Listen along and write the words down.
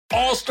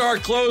All-star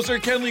closer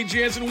Kenley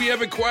Jansen, we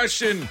have a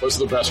question. What's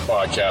the best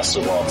podcast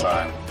of all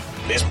time?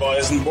 Baseball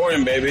isn't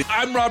boring, baby.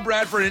 I'm Rob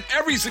Bradford, and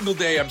every single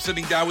day I'm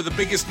sitting down with the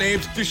biggest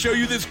names to show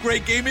you this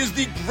great game is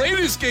the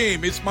greatest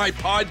game. It's my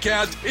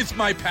podcast. It's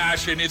my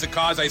passion. It's a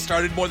cause I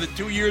started more than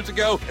 2 years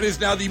ago and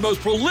is now the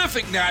most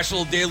prolific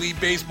national daily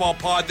baseball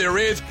pod there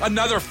is.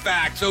 Another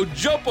fact. So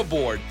jump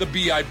aboard the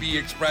BIB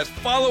Express.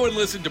 Follow and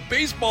listen to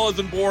Baseball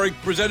Isn't Boring,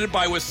 presented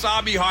by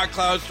Wasabi Hot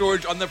Cloud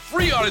Storage on the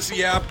free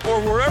Odyssey app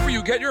or wherever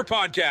you get your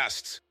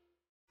podcasts.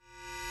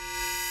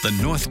 The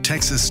North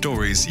Texas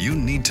stories you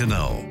need to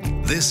know.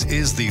 This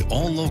is the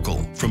All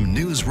Local from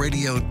News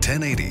Radio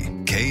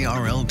 1080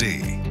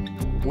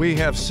 KRLD. We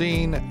have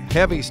seen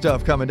heavy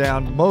stuff coming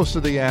down most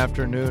of the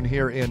afternoon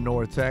here in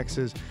North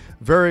Texas.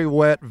 Very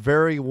wet,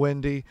 very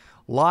windy,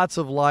 lots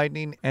of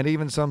lightning, and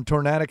even some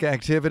tornadic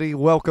activity.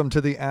 Welcome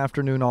to the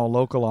afternoon All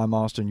Local. I'm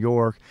Austin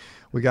York.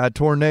 We got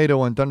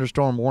tornado and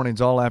thunderstorm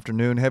warnings all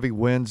afternoon, heavy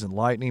winds and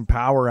lightning,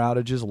 power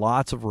outages,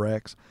 lots of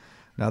wrecks.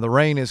 Now, the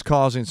rain is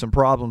causing some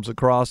problems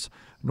across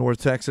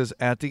North Texas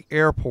at the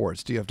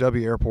airports.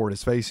 DFW Airport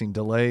is facing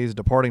delays.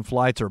 Departing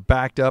flights are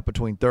backed up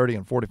between 30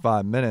 and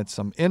 45 minutes.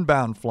 Some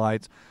inbound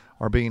flights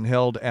are being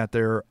held at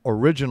their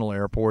original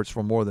airports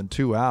for more than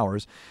 2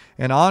 hours.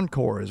 And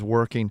Encore is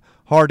working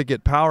hard to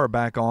get power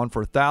back on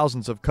for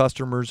thousands of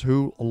customers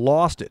who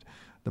lost it.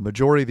 The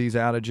majority of these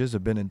outages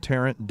have been in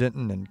Tarrant,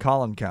 Denton, and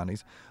Collin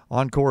counties.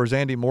 Encore's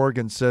Andy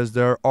Morgan says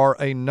there are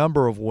a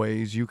number of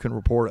ways you can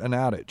report an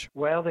outage.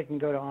 Well, they can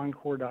go to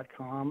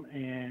Encore.com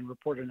and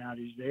report an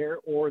outage there,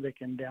 or they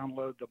can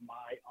download the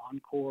My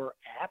Encore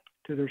app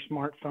to their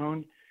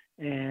smartphone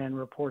and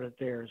report it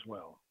there as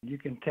well. You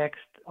can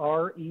text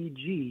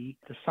REG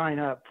to sign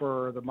up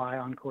for the My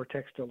Encore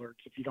text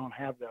alerts if you don't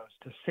have those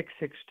to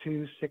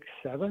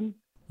 66267.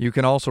 You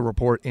can also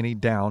report any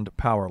downed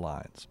power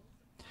lines.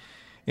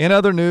 In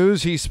other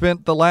news, he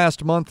spent the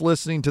last month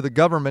listening to the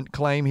government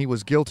claim he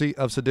was guilty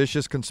of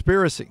seditious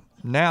conspiracy.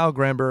 Now,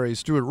 Granbury's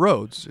Stuart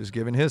Rhodes is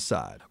giving his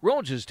side.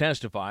 Rhodes is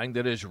testifying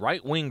that his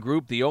right-wing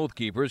group, the Oath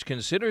Keepers,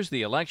 considers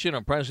the election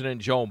of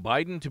President Joe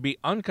Biden to be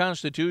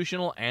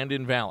unconstitutional and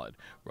invalid.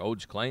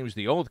 Rhodes claims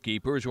the Oath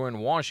Keepers were in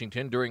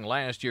Washington during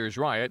last year's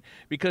riot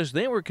because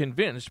they were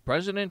convinced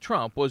President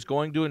Trump was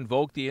going to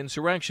invoke the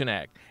Insurrection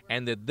Act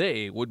and that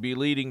they would be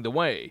leading the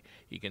way.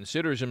 He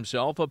considers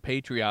himself a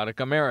patriotic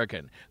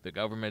American. The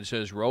government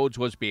says Rhodes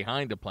was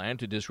behind a plan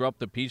to disrupt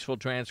the peaceful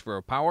transfer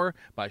of power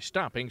by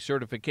stopping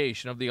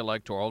certification of the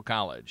Electoral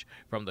College.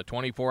 From the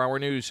 24-hour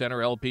News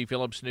Center, LP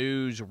Phillips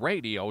News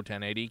Radio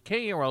 1080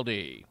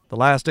 KRLD. The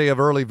last day of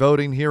early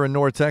voting here in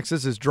North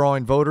Texas is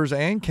drawing voters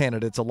and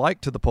candidates alike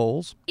to the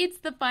polls. It's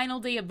the final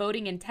day of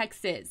voting in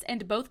Texas,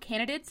 and both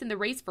candidates in the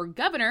race for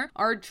governor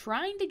are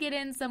trying to get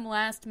in some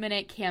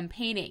last-minute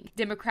campaigning.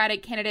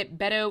 Democratic candidate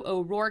Beto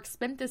O'Rourke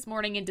spent this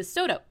morning in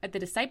DeSoto at the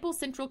Disciple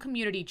Central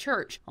Community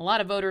Church. A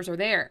lot of voters are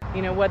there.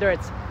 You know, whether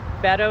it's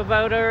Beto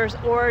voters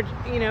or,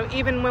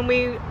 even when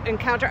we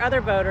encounter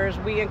other voters,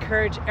 we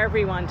encourage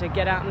everyone to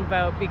get out and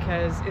vote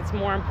because it's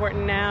more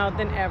important now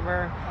than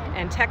ever.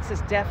 And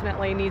Texas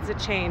definitely needs a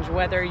change,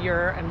 whether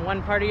you're in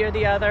one party or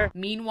the other.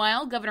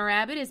 Meanwhile, Governor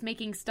Abbott is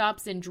making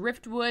stops in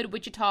Driftwood,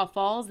 Wichita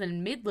Falls,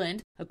 and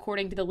Midland.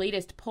 According to the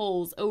latest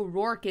polls,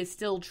 O'Rourke is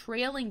still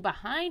trailing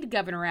behind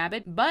Governor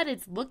Abbott, but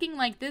it's looking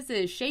like this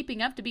is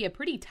shaping up to be a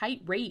pretty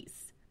tight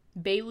race.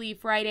 Bailey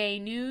Friday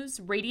News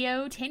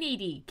Radio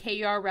 1080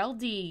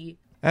 KRLD.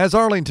 As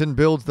Arlington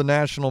builds the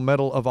National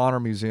Medal of Honor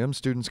Museum,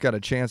 students got a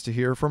chance to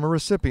hear from a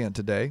recipient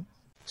today.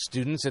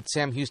 Students at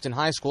Sam Houston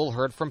High School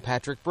heard from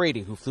Patrick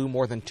Brady, who flew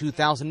more than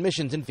 2,000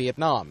 missions in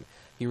Vietnam.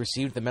 He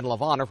received the Medal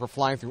of Honor for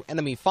flying through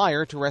enemy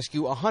fire to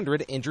rescue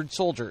 100 injured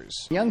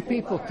soldiers. Young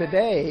people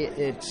today,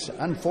 it's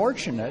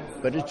unfortunate,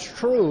 but it's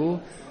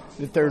true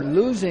that they're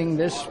losing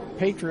this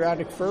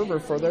patriotic fervor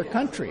for their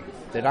country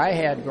that I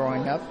had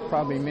growing up,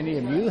 probably many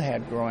of you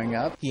had growing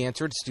up. He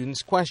answered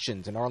students'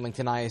 questions, and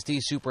Arlington ISD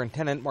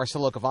Superintendent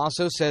Marcelo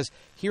Cavasso says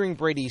hearing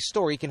Brady's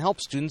story can help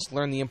students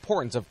learn the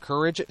importance of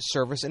courage,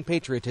 service, and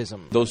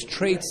patriotism. Those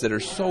traits that are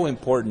so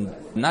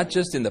important, not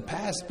just in the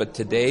past, but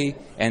today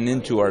and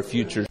into our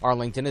future.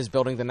 Arlington is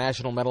building the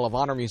National Medal of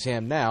Honor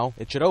Museum now.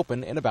 It should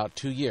open in about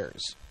 2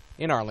 years.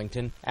 In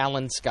Arlington,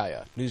 Alan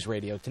Skaya, News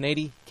Radio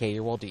 1080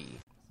 KRLD.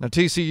 Now,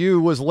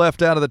 TCU was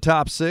left out of the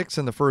top 6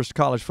 in the first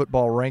college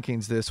football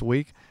rankings this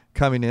week,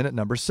 coming in at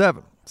number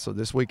 7. So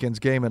this weekend's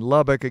game in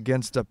Lubbock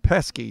against a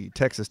pesky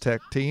Texas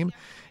Tech team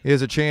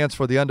is a chance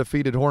for the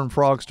undefeated Horned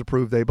Frogs to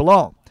prove they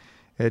belong.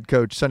 Head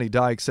coach Sonny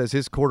Dykes says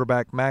his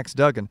quarterback Max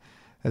Duggan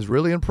has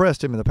really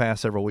impressed him in the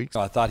past several weeks.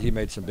 I thought he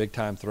made some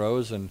big-time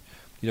throws and,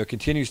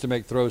 continues to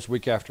make throws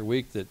week after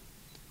week that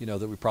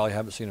we probably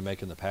haven't seen him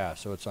make in the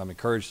past. So I'm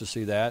encouraged to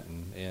see that,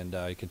 and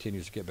he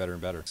continues to get better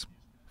and better.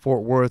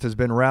 Fort Worth has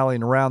been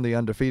rallying around the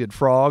undefeated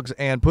Frogs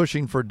and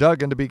pushing for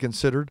Duggan to be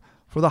considered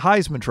for the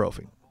Heisman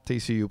Trophy.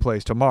 TCU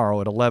plays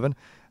tomorrow at 11.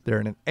 They're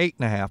an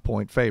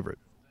 8.5-point favorite.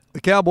 The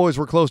Cowboys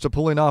were close to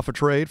pulling off a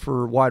trade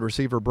for wide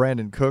receiver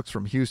Brandon Cooks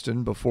from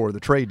Houston before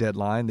the trade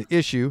deadline. The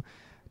issue,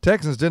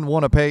 Texans didn't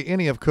want to pay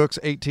any of Cooks'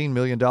 $18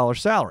 million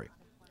salary.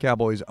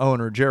 Cowboys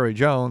owner Jerry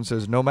Jones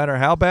says no matter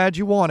how bad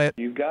you want it,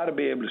 you've got to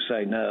be able to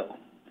say no.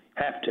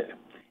 Have to.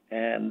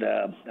 And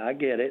I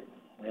get it.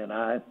 And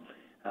I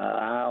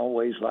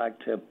always like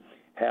to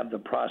have the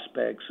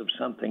prospects of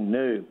something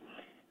new.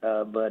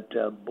 But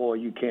boy,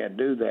 you can't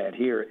do that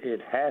here.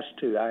 It has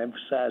to. I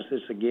emphasize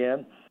this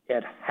again.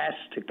 It has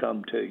to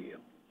come to you.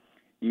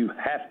 You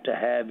have to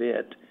have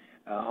it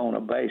on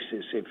a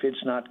basis. If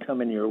it's not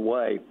coming your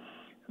way,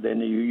 then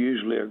you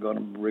usually are going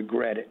to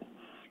regret it.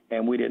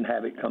 And we didn't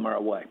have it come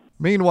our way.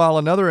 Meanwhile,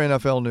 another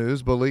NFL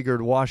news,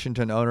 beleaguered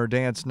Washington owner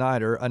Dan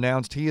Snyder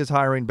announced he is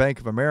hiring Bank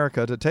of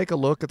America to take a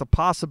look at the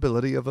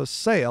possibility of a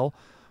sale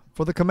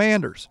for the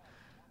Commanders.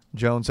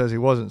 Jones says he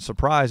wasn't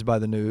surprised by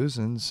the news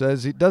and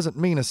says it doesn't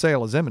mean a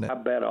sale is imminent. I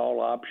bet all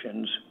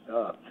options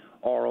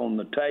are on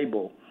the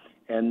table,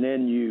 and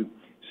then you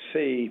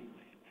see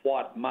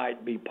what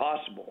might be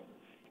possible.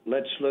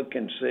 Let's look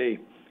and see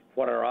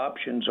what our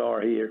options are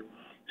here,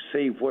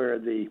 see where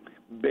the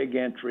big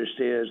interest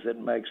is that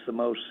makes the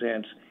most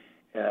sense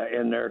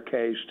in their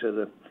case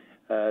to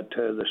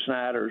the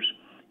Snyders,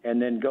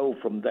 and then go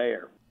from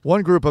there.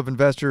 One group of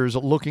investors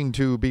looking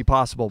to be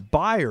possible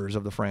buyers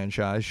of the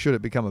franchise should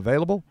it become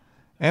available: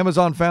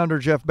 Amazon founder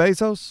Jeff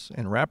Bezos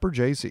and rapper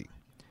Jay-Z.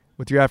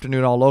 With your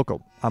Afternoon All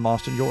Local, I'm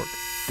Austin York.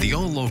 The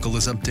All Local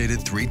is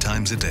updated 3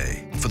 times a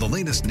day. For the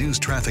latest news,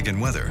 traffic, and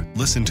weather,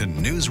 listen to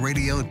News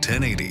Radio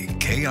 1080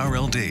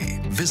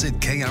 KRLD. Visit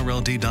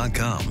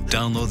KRLD.com,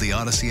 download the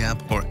Odyssey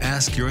app, or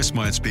ask your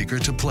smart speaker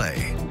to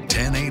play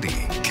 1080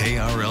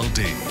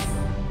 KRLD.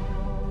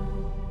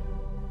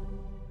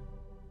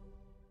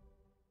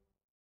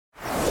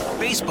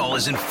 Baseball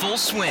is in full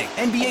swing.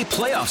 NBA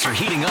playoffs are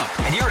heating up,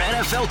 and your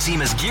NFL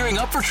team is gearing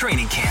up for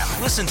training camp.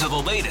 Listen to the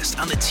latest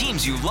on the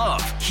teams you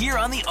love here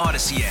on the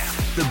Odyssey app.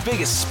 The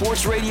biggest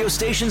sports radio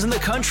stations in the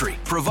country,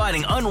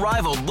 providing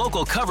unrivaled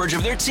local coverage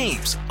of their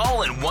teams,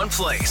 all in one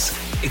place.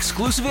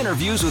 Exclusive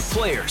interviews with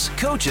players,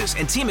 coaches,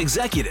 and team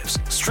executives,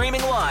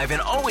 streaming live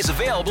and always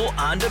available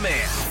on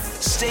demand.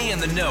 Stay in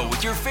the know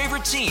with your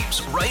favorite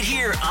teams right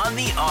here on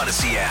the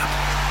Odyssey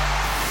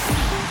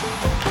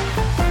app.